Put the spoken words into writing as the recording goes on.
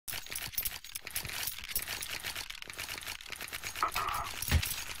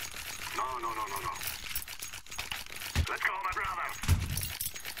Let's call my brother.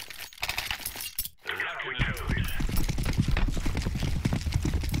 Lock and load.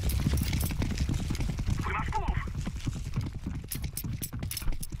 We must move.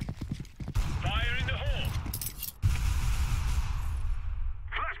 Fire in the hole.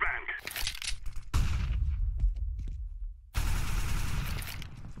 Flashbang.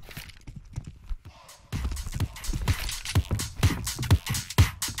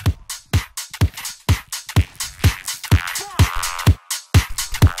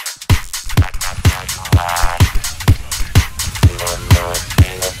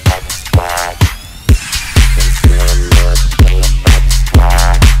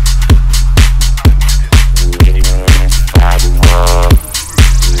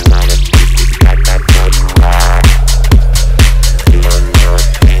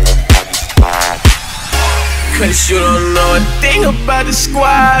 Cause you don't know a thing about the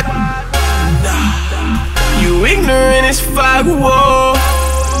squad. You ignorant as fuck, whoa.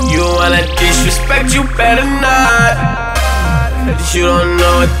 You wanna disrespect, you better not. Cause you don't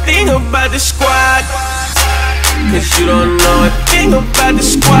know a thing about the squad. Cause you don't know a thing about the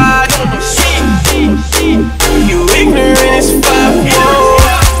squad. You ignorant as fuck, whoa.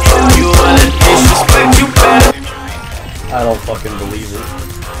 You wanna disrespect, you better. I don't fucking believe it.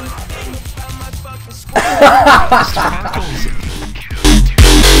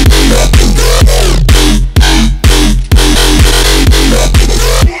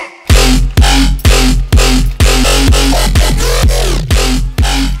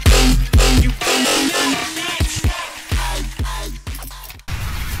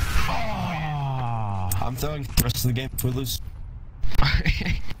 I'm throwing the rest of the game if we lose.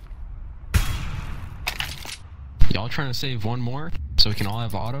 Y'all trying to save one more so we can all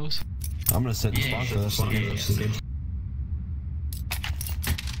have autos? I'm gonna set the spawn for this game.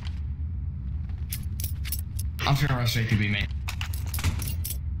 I'm gonna rush straight to B main.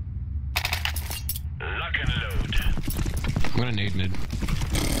 Lock and load. I'm gonna nade mid.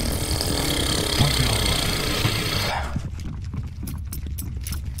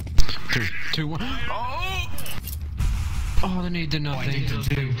 Three, two, one. Oh! Oh, the nade did nothing.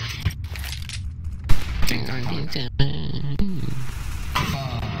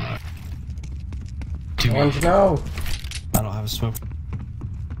 Orange, no. I don't have a smoke.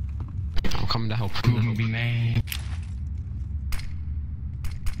 I'm coming to help. B main.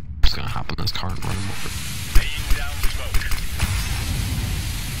 Just gonna hop in this car and run him over. Laying down smoke.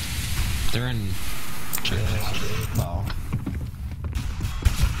 They're in. Oh.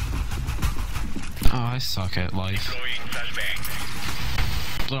 Oh, I suck at life. Deploying flashbang.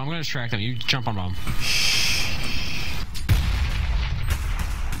 So I'm gonna distract them. You jump on bomb.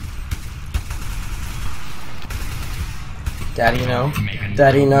 Daddy, no.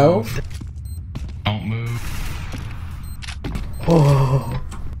 Daddy, no. Don't move. Oh.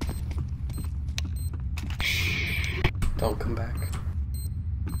 Don't come back.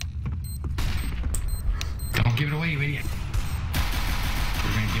 Don't give it away, you idiot.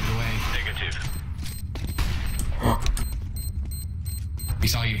 We're gonna give it away. Negative. We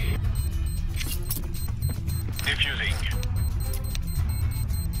saw you. Diffusing.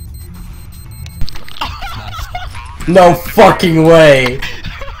 No fucking way.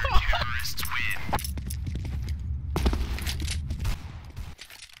 Terrorists win.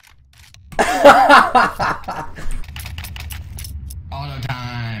 Auto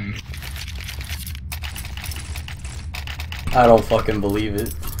time. I don't fucking believe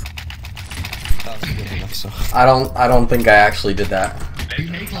it. That was good enough, so. I don't think I actually did that. You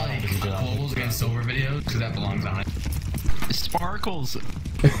make like globals against silver videos because that belongs on it. Sparkles.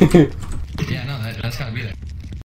 Yeah, no, that's gotta be there.